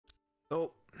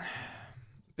So,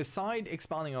 beside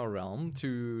expanding our realm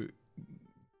to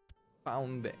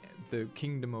found the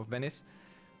Kingdom of Venice.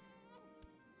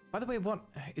 By the way, what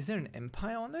is there an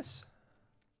empire on this?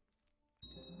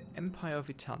 Empire of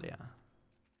Italia.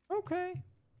 Okay.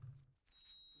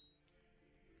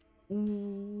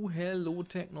 Ooh, hello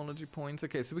technology points.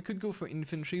 Okay, so we could go for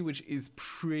infantry, which is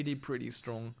pretty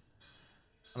strong.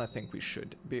 And I think we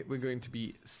should. We're going to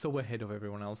be so ahead of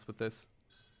everyone else with this.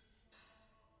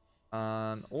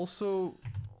 And also,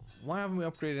 why haven't we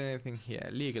upgraded anything here?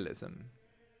 Legalism.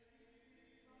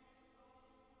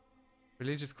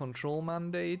 Religious control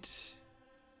mandate.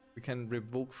 We can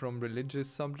revoke from religious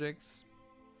subjects.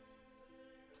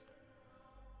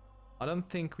 I don't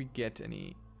think we get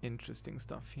any interesting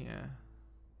stuff here.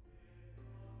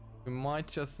 We might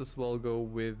just as well go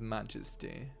with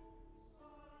Majesty.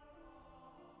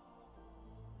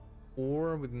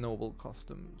 Or with noble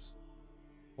customs.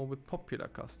 Or with popular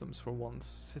customs for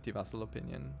once. City vassal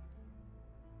opinion.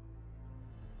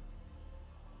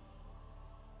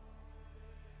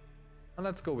 And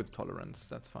let's go with tolerance,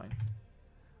 that's fine.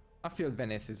 I feel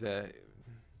Venice is a...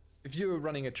 If you're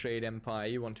running a trade empire,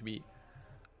 you want to be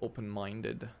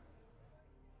open-minded.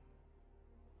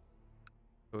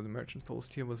 So the merchant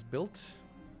post here was built.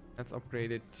 Let's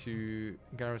upgrade it to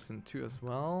garrison 2 as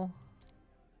well.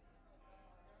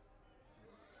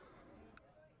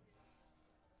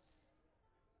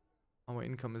 Our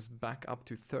income is back up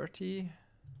to 30.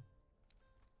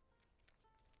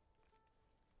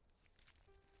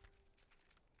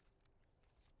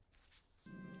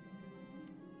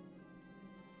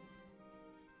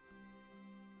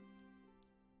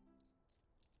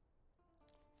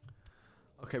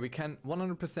 Okay, we can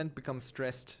 100% become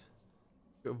stressed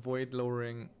to avoid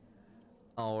lowering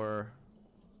our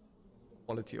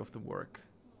quality of the work.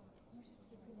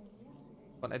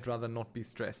 But I'd rather not be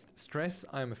stressed. Stress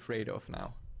I'm afraid of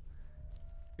now.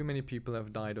 Too many people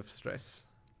have died of stress.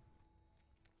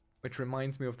 Which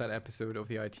reminds me of that episode of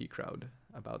the IT crowd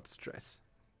about stress.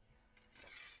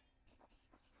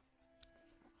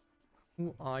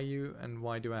 Who are you and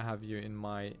why do I have you in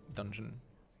my dungeon?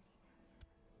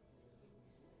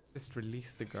 Just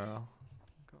release the girl.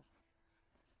 Go.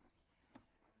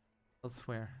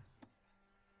 Elsewhere.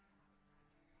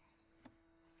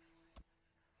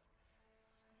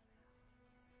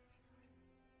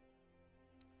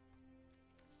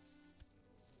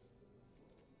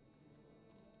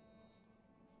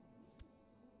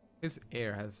 His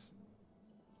heir has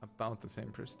about the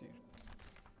same prestige.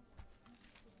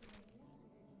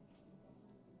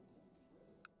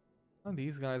 Oh,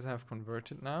 these guys have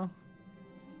converted now.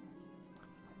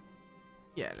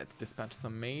 Yeah, let's dispatch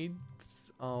some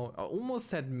maids. Oh, I almost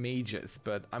said mages,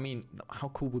 but I mean, how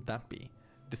cool would that be?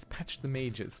 Dispatch the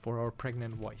mages for our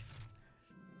pregnant wife.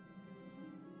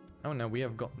 Oh no, we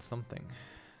have gotten something.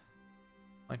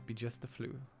 Might be just the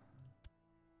flu.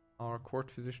 Our court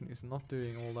physician is not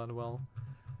doing all that well.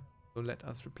 So let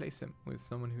us replace him with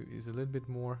someone who is a little bit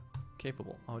more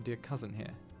capable. Our dear cousin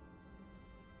here.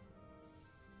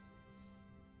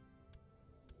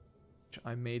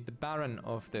 I made the Baron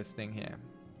of this thing here.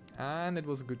 And it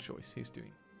was a good choice. He's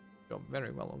doing the job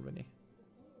very well already.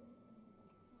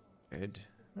 Good.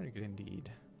 Very good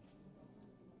indeed.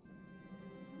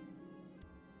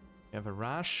 We have a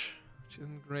rash, which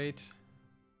isn't great.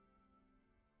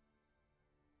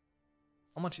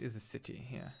 How much is a city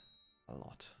here? A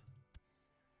lot.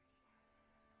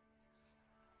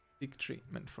 Seek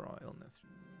treatment for our illness.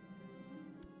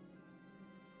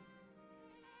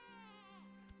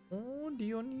 Oh,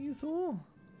 Dioniso.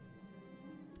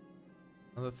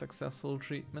 Another successful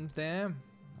treatment there.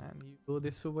 And you go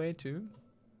this way too.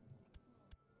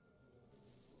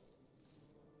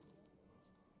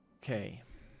 Okay.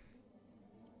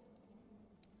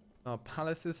 Our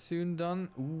palace is soon done.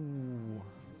 Ooh.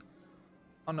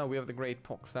 Oh no, we have the Great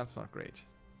Pox. That's not great.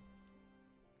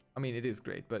 I mean, it is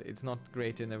great, but it's not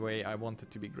great in the way I want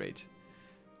it to be great.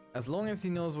 As long as he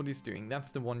knows what he's doing,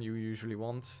 that's the one you usually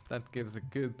want. That gives a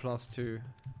good +2. So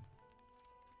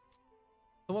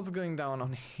what's going down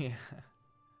on here?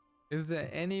 Is there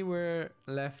anywhere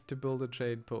left to build a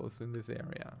trade post in this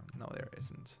area? No, there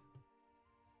isn't.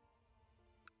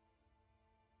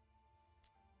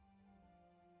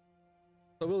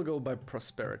 So we'll go by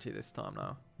prosperity this time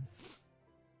now.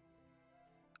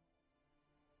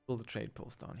 Build a trade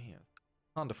post down here.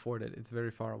 Can't afford it, it's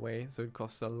very far away, so it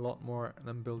costs a lot more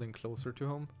than building closer to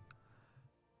home.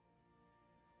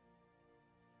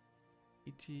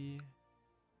 80.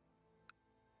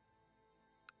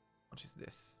 How much is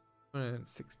this?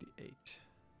 268.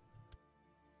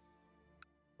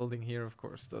 Building here, of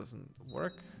course, doesn't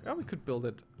work. Oh, we could build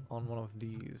it on one of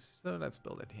these. So let's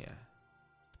build it here.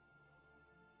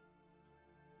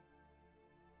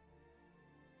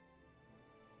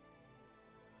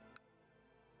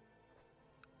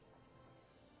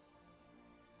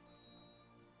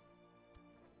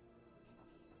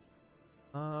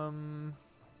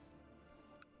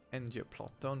 End your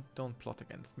plot. Don't plot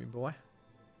against me, boy.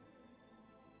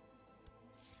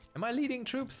 Am I leading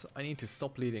troops? I need to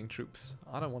stop leading troops.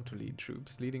 I don't want to lead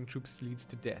troops. Leading troops leads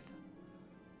to death.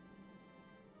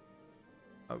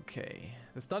 Okay.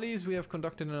 The studies we have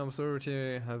conducted in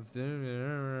observatory have...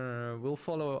 We'll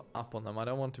follow up on them. I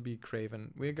don't want to be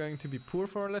craven. We're going to be poor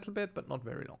for a little bit, but not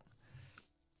very long.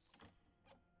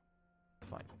 It's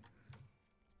fine.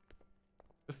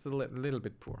 Just a little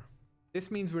bit poor.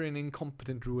 This means we're an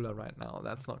incompetent ruler right now.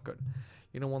 That's not good.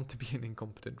 You don't want to be an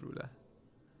incompetent ruler.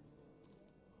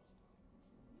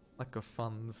 Lack of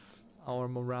funds. Our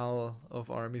morale of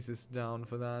armies is down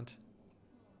for that.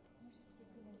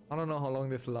 I don't know how long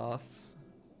this lasts.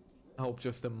 I hope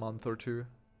just a month or two.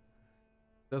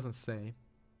 Doesn't say.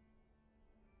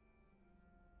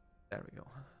 There we go.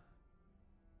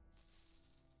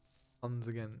 Funds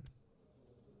again.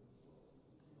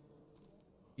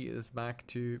 He is back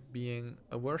to being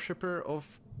a worshipper of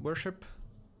worship.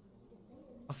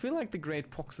 I feel like the Great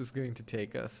Pox is going to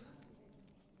take us.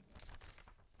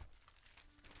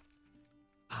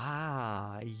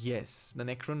 Ah, yes, the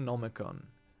Necronomicon.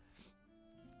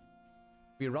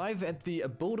 We arrive at the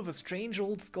abode of a strange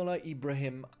old scholar,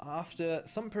 Ibrahim. After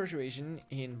some persuasion,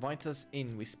 he invites us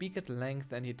in. We speak at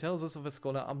length, and he tells us of a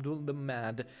scholar, Abdul the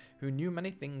Mad, who knew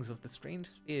many things of the strange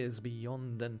spheres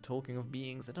beyond, and talking of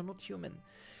beings that are not human.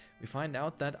 We find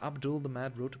out that Abdul the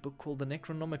Mad wrote a book called the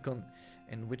Necronomicon,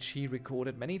 in which he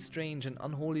recorded many strange and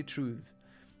unholy truths.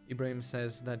 Ibrahim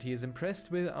says that he is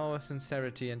impressed with our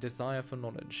sincerity and desire for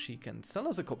knowledge. He can sell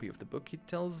us a copy of the book. He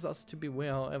tells us to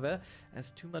beware, however, as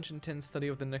too much intense study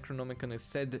of the Necronomicon is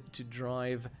said to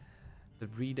drive the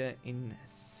reader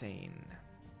insane.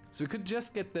 So we could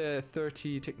just get the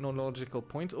 30 technological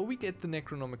points, or we get the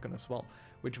Necronomicon as well,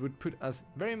 which would put us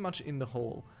very much in the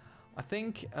hole. I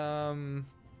think we'll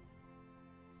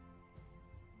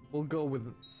go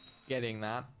with getting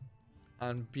that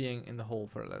and being in the hole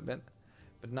for a little bit.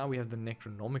 But now we have the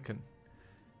Necronomicon,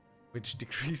 which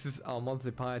decreases our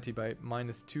monthly piety by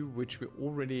 -2, which we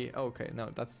already... Okay, no,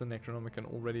 that's the Necronomicon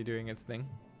already doing its thing.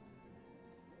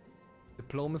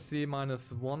 Diplomacy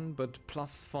 -1, but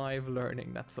 +5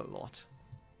 learning. That's a lot.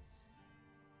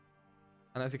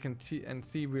 And as you can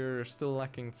see, we're still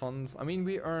lacking funds. I mean,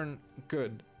 we earn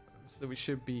good, so we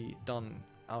should be done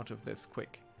out of this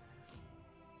quick.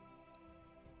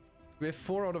 We have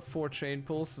 4 out of 4 trade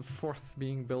posts, the 4th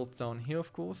being built down here,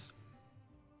 of course.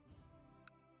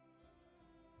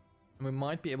 And we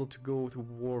might be able to go to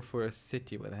war for a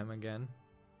city with him again.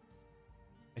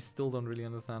 I still don't really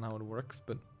understand how it works,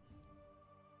 but...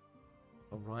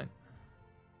 Alright.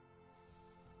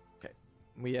 Okay.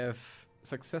 We have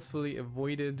successfully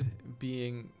avoided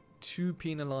being too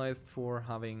penalized for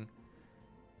having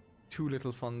too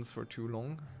little funds for too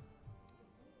long.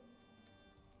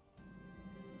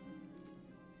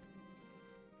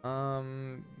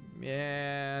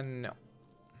 Yeah, no.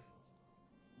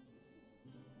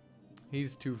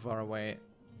 He's too far away.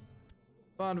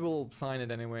 But we'll sign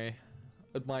it anyway.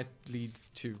 It might lead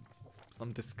to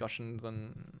some discussions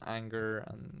and anger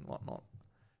and whatnot.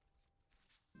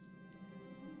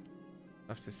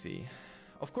 Have to see.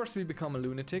 Of course we become a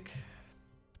lunatic.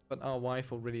 But our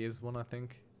wife already is one, I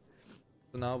think.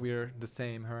 So now we're the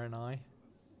same, her and I.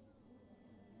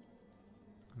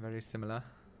 Very similar.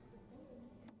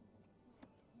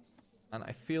 And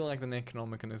I feel like the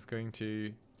Necronomicon is going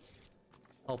to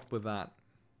help with that.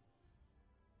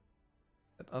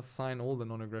 Let us sign all the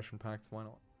non-aggression pacts, why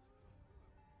not?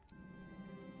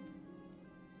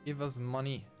 Give us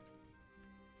money.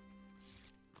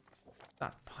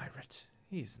 That pirate,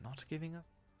 he's not giving us.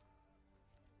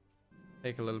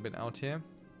 Take a little bit out here.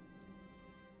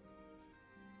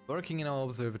 Working in our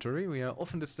observatory, we are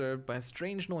often disturbed by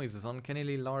strange noises,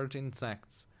 uncannily large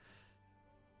insects.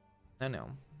 I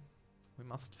know. We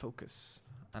must focus.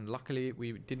 And luckily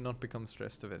we did not become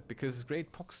stressed of it, because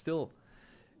Great Pox still...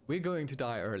 We're going to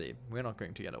die early. We're not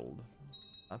going to get old.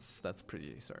 That's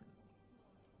pretty certain.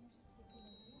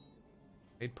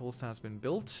 Great Post has been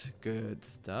built. Good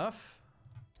stuff.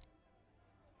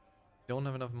 Don't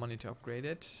have enough money to upgrade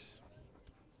it.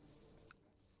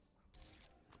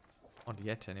 Not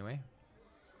yet, anyway.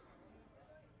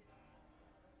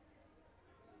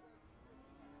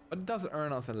 But it does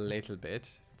earn us a little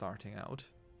bit, starting out.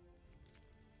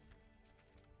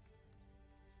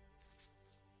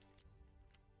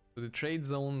 So the trade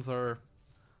zones are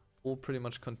all pretty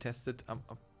much contested. I'm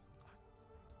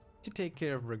to take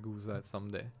care of Ragusa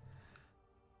someday.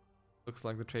 Looks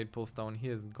like the trade post down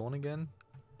here is gone again.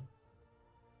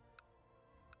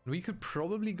 We could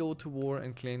probably go to war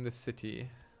and claim the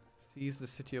city. Seize the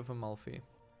city of Amalfi.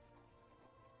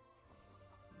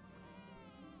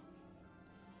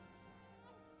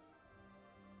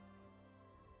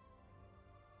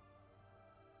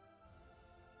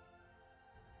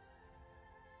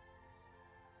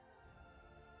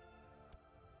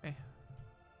 Okay.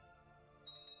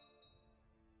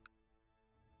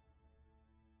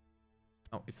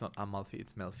 Oh, it's not Amalfi,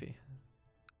 it's Melfi.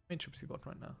 How many troops you got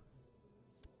right now?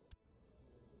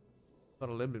 Got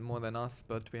a little bit more than us,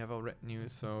 but we have our retinue,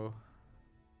 so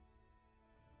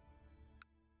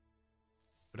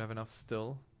would have enough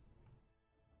still.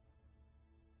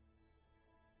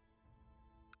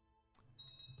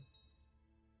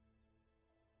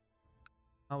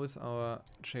 How is our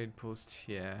trade post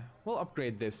here? We'll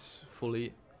upgrade this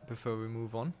fully before we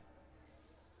move on.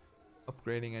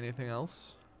 Upgrading anything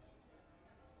else?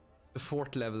 The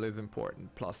fort level is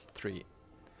important, +3.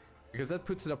 Because that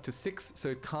puts it up to 6, so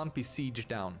it can't be sieged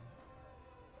down.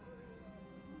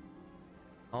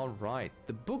 Alright,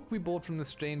 the book we bought from the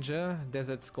stranger,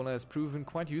 Desert Scholar, has proven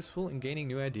quite useful in gaining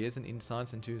new ideas and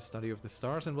insights into study of the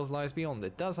stars and what lies beyond.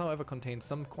 It does, however, contain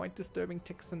some quite disturbing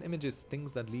texts and images,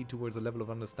 things that lead towards a level of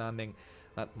understanding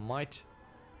that might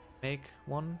make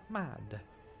one mad.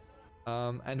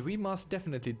 And we must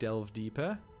definitely delve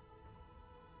deeper.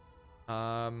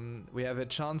 We have a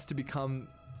chance to become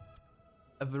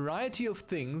a variety of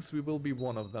things. We will be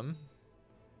one of them.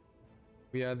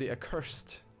 We are the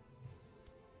Accursed.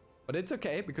 But it's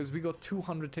okay, because we got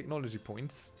 200 technology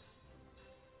points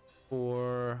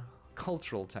for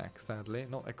cultural tax, sadly.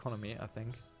 Not economy, I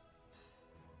think.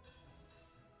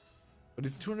 But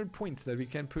it's 200 points that we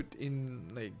can put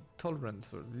in, like,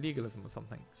 tolerance or legalism or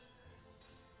something.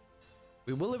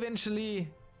 We will eventually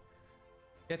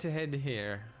get ahead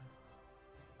here.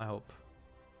 I hope.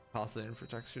 Past the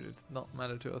infrastructure, it's not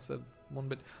matter to us at one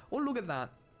bit. Oh, look at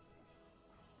that!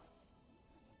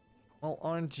 Well,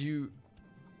 aren't you...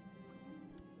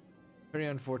 Very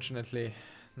unfortunately,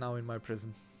 now in my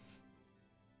prison.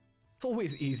 It's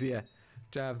always easier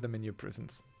to have them in your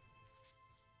prisons.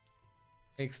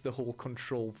 Makes the whole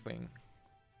control thing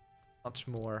much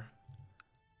more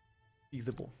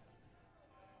feasible.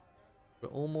 We're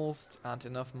almost at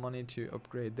enough money to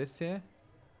upgrade this here.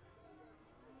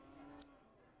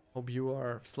 Hope you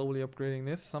are slowly upgrading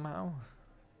this somehow.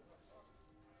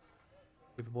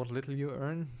 With what little you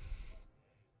earn.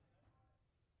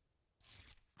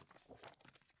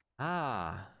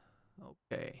 Ah,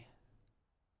 okay.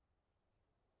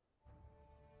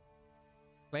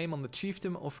 Claim on the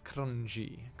chiefdom of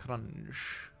Crunge.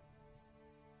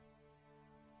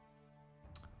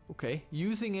 Okay,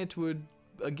 using it would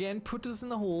again put us in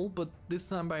the hole, but this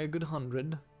time by a good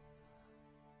 100.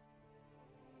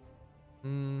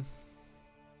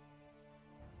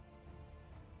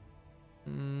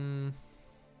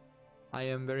 I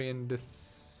am very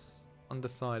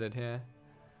undecided here.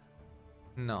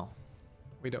 No,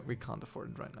 we can't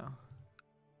afford it right now.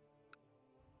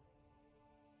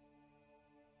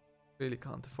 Really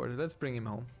can't afford it. Let's bring him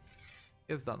home.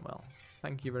 He has done well.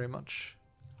 Thank you very much.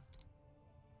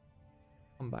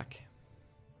 Come back.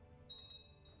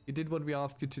 You did what we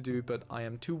asked you to do, but I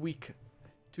am too weak,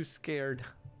 too scared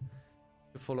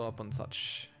to follow up on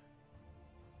such.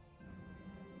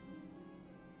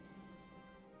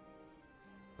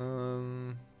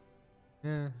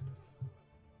 Yeah.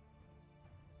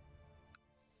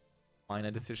 Minor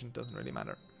decision, doesn't really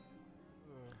matter.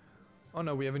 Oh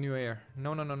no, we have a new heir.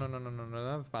 No,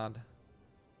 that's bad.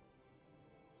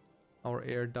 Our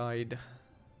heir died.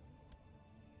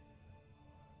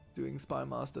 Doing spy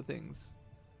master things.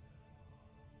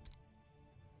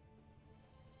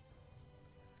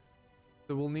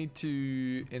 So we'll need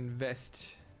to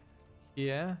invest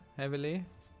here heavily.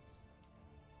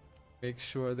 Make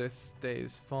sure this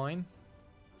stays fine.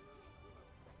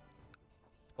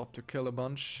 Got to kill a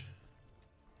bunch.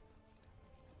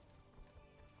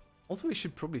 Also, we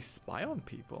should probably spy on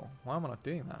people. Why am I not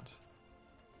doing that?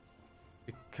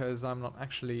 Because I'm not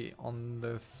actually on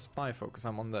the spy focus,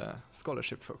 I'm on the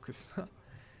scholarship focus.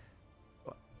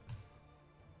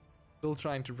 Still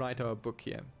trying to write our book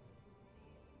here.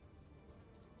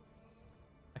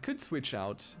 I could switch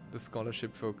out the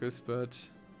scholarship focus, but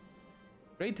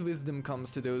great wisdom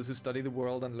comes to those who study the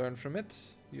world and learn from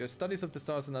it. Your studies of the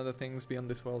stars and other things beyond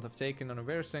this world have taken on a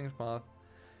very strange path,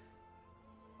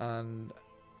 and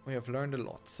we have learned a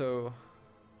lot, so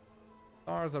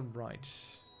stars are bright.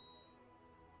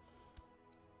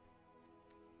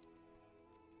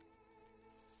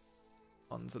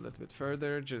 funds a little bit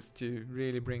further just to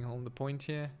really bring home the point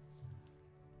here.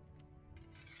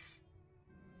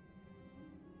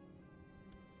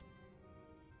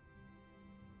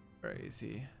 Where is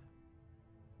he?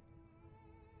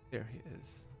 There he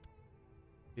is.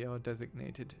 Be our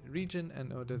designated region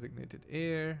and our designated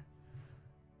heir.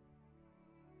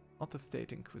 Not a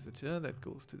state inquisitor, that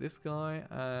goes to this guy.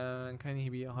 And can he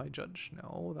be a high judge?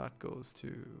 No, that goes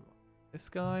to this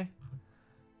guy.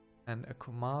 And a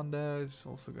commander is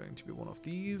also going to be one of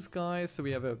these guys. So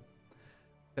we have a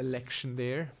selection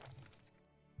there.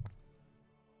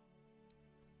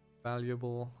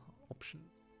 Valuable option.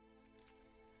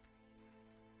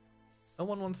 No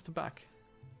one wants to back.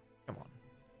 Come on.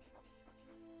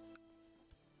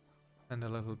 And a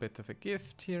little bit of a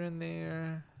gift here and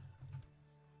there.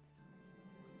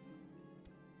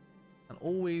 And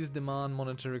always demand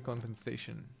monetary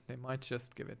compensation. They might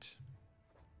just give it.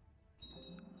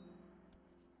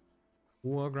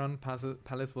 Warground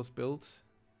Palace was built.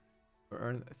 We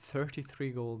earned 33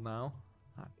 gold now.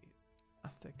 That is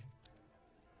fantastic.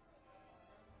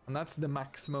 And that's the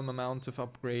maximum amount of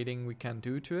upgrading we can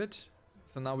do to it.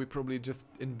 So now we probably just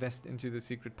invest into the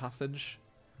secret passage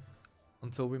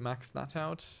until we max that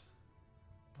out.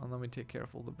 And then we take care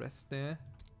of all the rest there.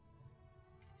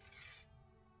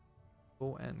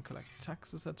 Go and collect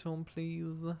taxes at home,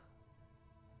 please.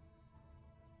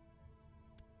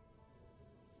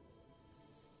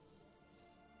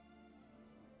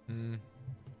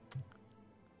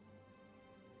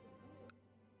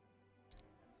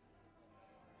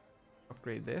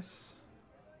 Upgrade this.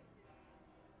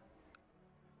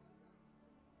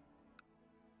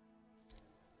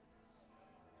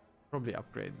 Probably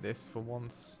upgrade this for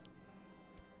once.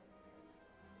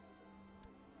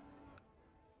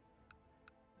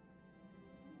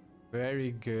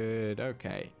 Very good.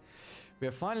 Okay. We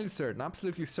are finally certain,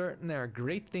 absolutely certain there are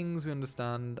great things we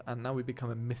understand, and now we become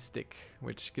a mystic,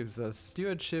 which gives us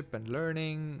stewardship and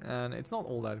learning, and it's not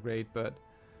all that great, but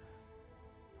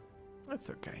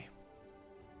that's okay.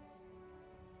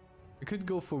 We could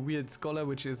go for weird scholar,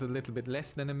 which is a little bit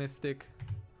less than a mystic,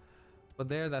 but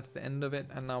there, that's the end of it,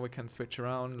 and now we can switch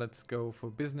around. Let's go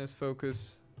for business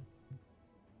focus.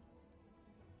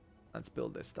 Let's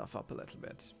build this stuff up a little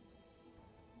bit.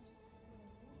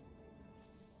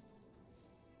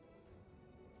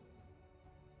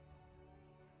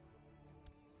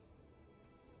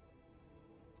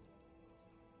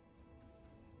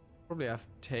 Probably have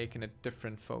taken a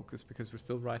different focus because we're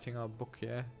still writing our book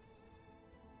here.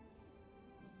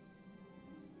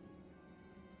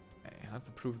 Okay, let's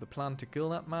approve the plan to kill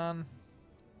that man.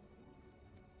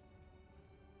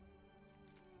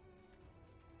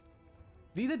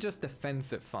 These are just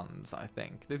defensive funds, I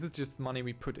think. This is just money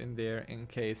we put in there in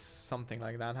case something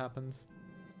like that happens.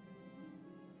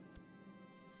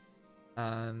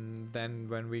 And then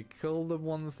when we kill the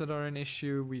ones that are an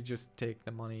issue, we just take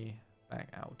the money back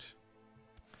out.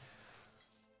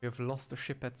 We have lost a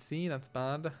ship at sea, that's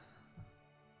bad.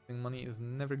 Losing money is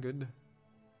never good.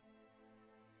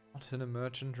 Not in a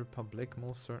merchant republic,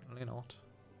 most certainly not.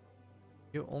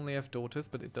 You only have daughters,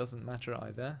 but it doesn't matter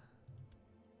either.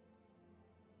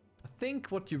 I think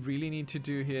what you really need to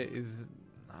do here is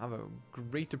have a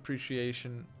great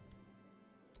appreciation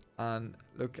and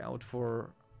look out for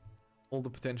all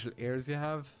the potential heirs you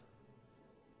have.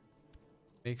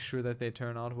 Make sure that they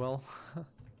turn out well.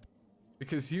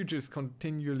 Because you just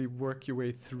continually work your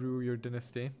way through your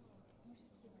dynasty.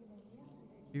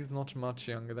 He's not much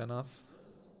younger than us.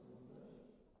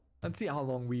 Let's see how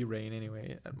long we reign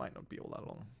anyway. It might not be all that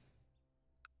long.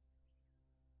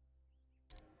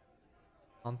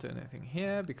 Can't do anything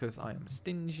here because I am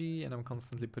stingy and I'm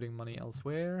constantly putting money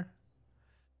elsewhere.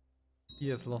 He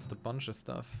has lost a bunch of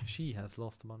stuff. She has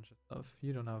lost a bunch of stuff.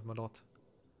 You don't have a lot.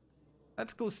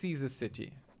 Let's go seize the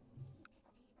city.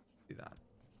 Do that.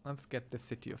 Let's get the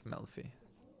city of Melfi.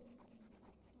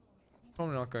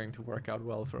 Probably not going to work out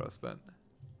well for us, but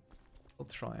we'll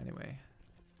try anyway.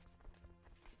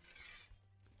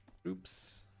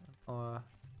 Troops.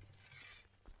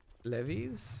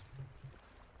 Levies.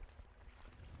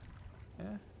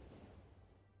 Yeah.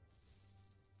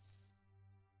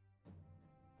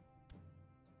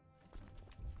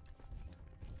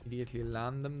 Immediately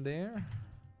land them there.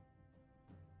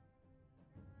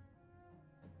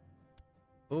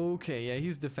 Okay, yeah,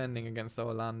 he's defending against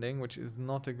our landing, which is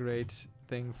not a great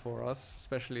thing for us,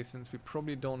 especially since we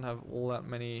probably don't have all that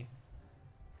many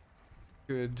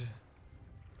good...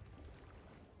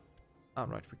 Oh,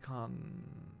 right, we can't...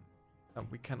 No,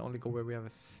 we can only go where we have a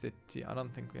city. I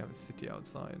don't think we have a city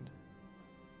outside.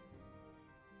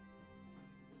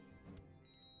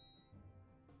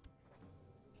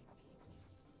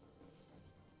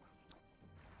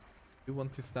 You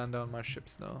want to stand down my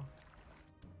ships now?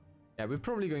 Yeah, we're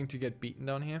probably going to get beaten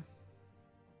down here.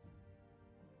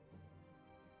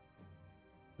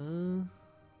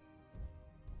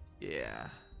 Yeah.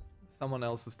 Someone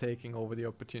else is taking over the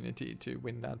opportunity to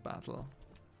win that battle.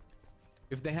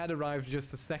 If they had arrived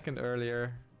just a second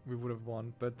earlier, we would have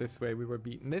won, but this way we were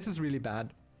beaten. This is really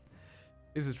bad.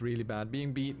 This is really bad.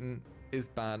 Being beaten is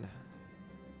bad.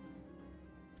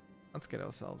 Let's get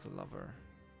ourselves a lover.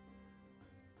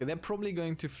 Okay, they're probably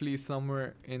going to flee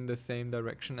somewhere in the same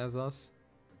direction as us.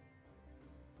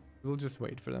 We'll just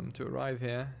wait for them to arrive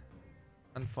here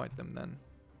and fight them then.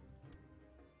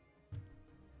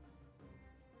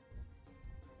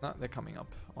 No, they're coming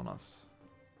up on us.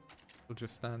 We'll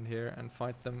just stand here and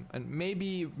fight them and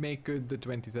maybe make good the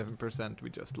 27% we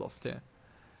just lost here.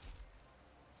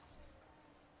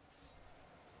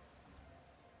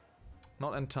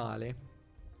 Not entirely.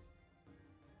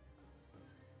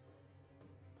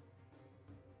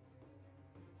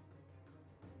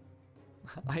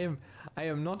 I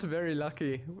am not very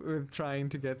lucky with trying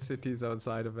to get cities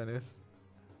outside of Venice.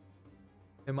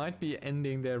 They might be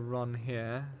ending their run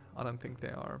here. I don't think they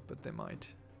are, but they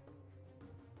might.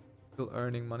 Still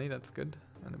earning money, that's good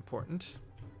and important.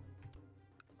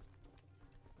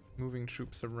 Moving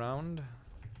troops around.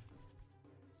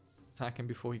 Attack him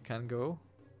before he can go.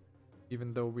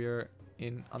 Even though we're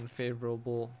in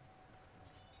unfavorable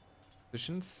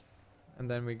positions. And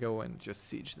then we go and just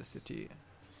siege the city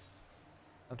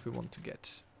that we want to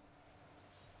get.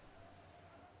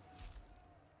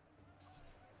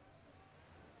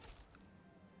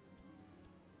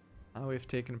 Now we've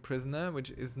taken a prisoner,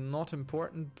 which is not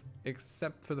important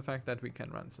except for the fact that we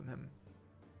can ransom him.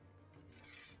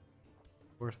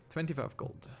 Worth 25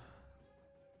 gold.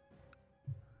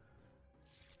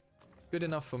 Good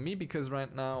enough for me because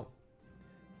right now...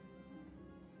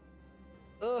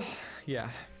 yeah.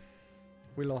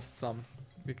 We lost some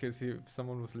because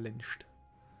someone was lynched.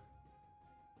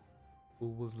 Who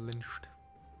was lynched?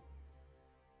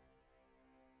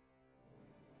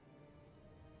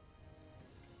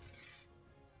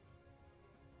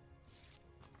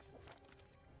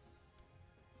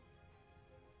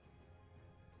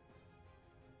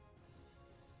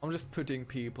 I'm just putting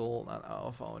people out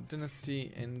of our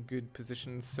dynasty in good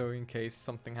positions so in case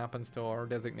something happens to our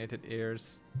designated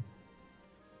heirs.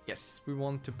 Yes, we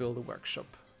want to build a workshop.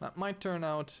 That might turn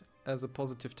out as a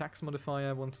positive tax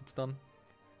modifier once it's done.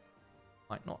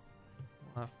 Might not.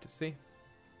 We'll have to see.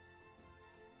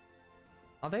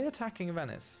 Are they attacking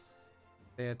Venice?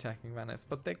 They're attacking Venice,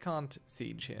 but they can't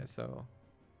siege here, so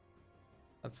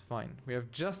that's fine. We have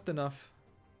just enough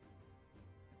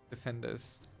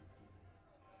defenders.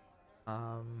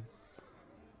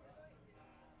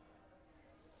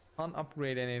 Can't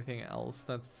upgrade anything else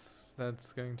that's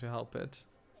going to help it.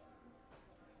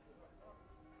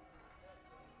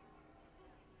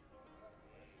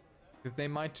 Because they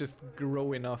might just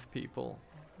grow enough people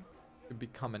to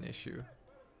become an issue.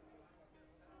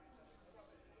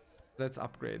 Let's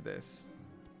upgrade this.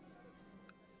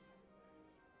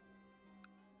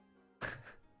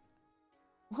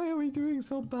 Why are we doing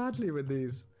so badly with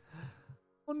these?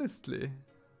 Honestly.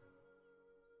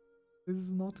 This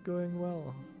is not going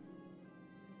well.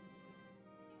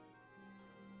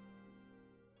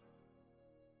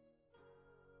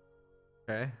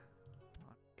 Okay. I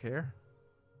don't care.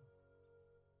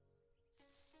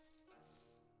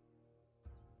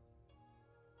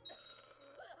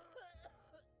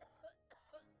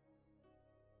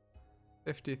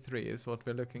 $53 is what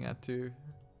we're looking at to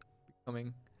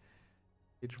becoming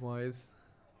age-wise.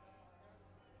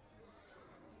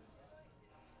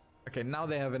 Okay, now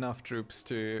they have enough troops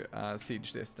to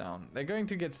siege this down. They're going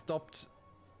to get stopped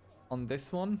on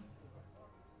this one.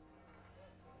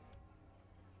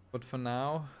 But for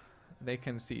now, they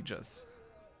can siege us.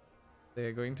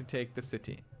 They're going to take the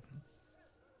city.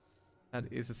 That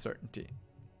is a certainty.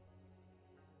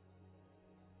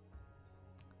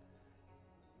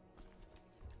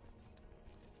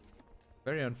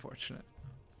 Very unfortunate.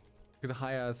 Could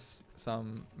hire us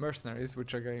some mercenaries,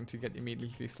 which are going to get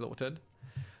immediately slaughtered.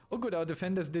 Oh good, our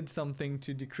defenders did something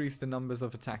to decrease the numbers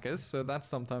of attackers, so that's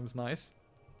sometimes nice.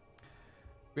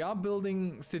 We are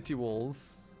building city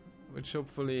walls, which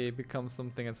hopefully becomes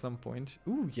something at some point.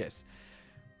 Ooh, yes.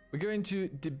 We're going to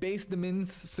debase the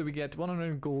mints, so we get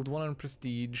 100 gold, 100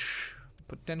 prestige,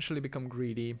 potentially become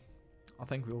greedy. I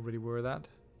think we already were that.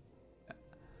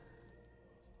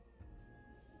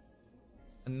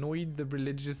 Annoyed the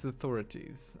religious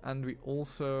authorities, and we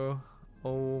also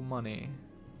owe money.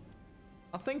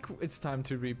 I think it's time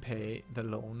to repay the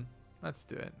loan. Let's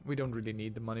do it. We don't really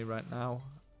need the money right now,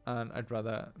 and I'd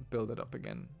rather build it up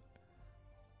again.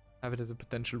 Have it as a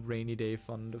potential rainy day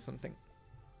fund or something.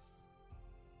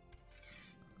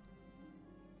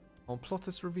 Oh, plot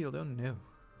is revealed. Oh no.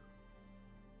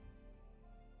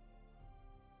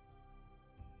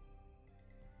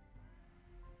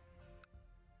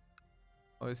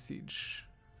 Oh, siege.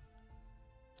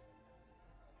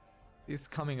 He's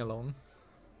coming along.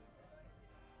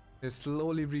 They're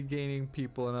slowly regaining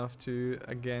people enough to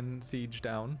again siege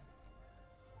down.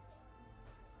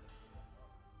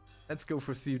 Let's go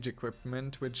for siege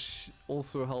equipment, which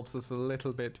also helps us a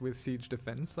little bit with siege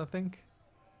defense, I think.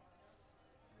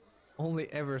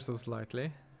 Only ever so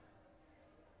slightly.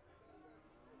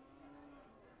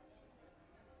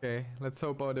 Okay, let's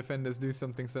hope our defenders do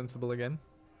something sensible again.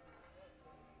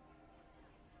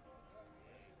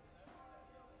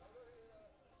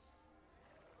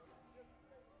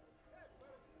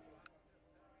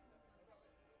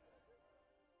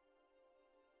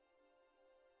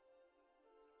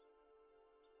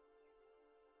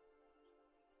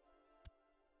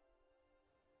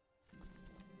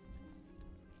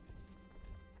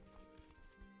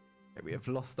 Okay, we have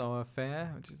lost our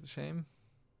affair, which is a shame.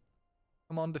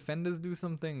 Come on, defenders, do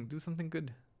something. Do something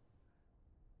good.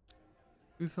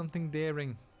 Do something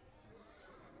daring.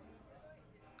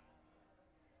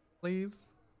 Please.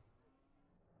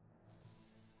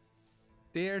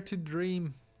 Dare to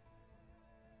dream.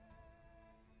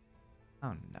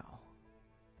 Oh no.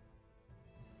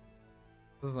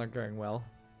 This is not going well.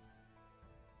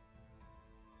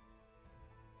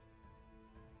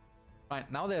 Right,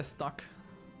 now they're stuck.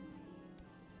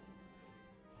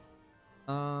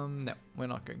 No, we're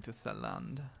not going to sell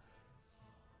land.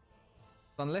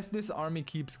 Unless this army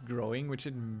keeps growing, which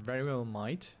it very well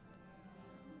might.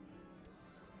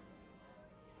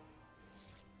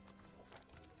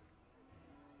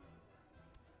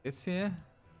 It's here.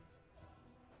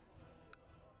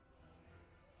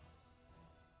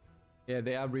 Yeah,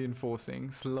 they are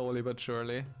reinforcing, slowly but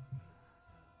surely.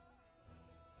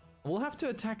 We'll have to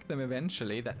attack them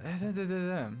eventually.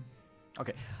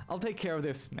 Okay, I'll take care of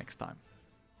this next time.